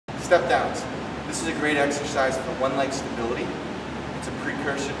step downs. This is a great exercise for one leg stability. It's a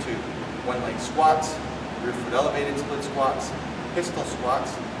precursor to one leg squats, rear foot elevated split squats, pistol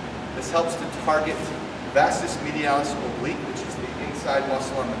squats. This helps to target vastus medialis oblique, which is the inside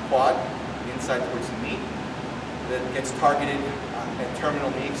muscle on the quad, the inside towards the knee, that gets targeted at terminal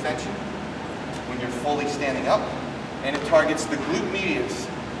knee extension when you're fully standing up. And it targets the glute medius,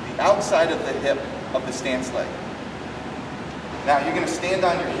 the outside of the hip of the stance leg. Now you're going to stand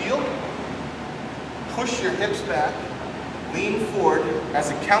on your heel, push your hips back, lean forward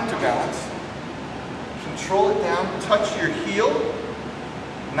as a counterbalance, control it down, touch your heel,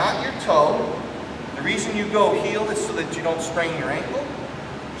 not your toe. The reason you go heel is so that you don't sprain your ankle.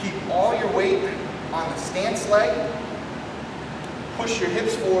 Keep all your weight on the stance leg, push your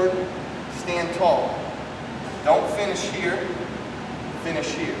hips forward, stand tall. Don't finish here,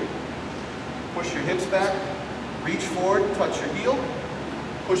 finish here. Push your hips back, reach forward, touch your heel,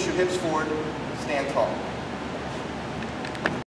 push your hips forward, stand tall.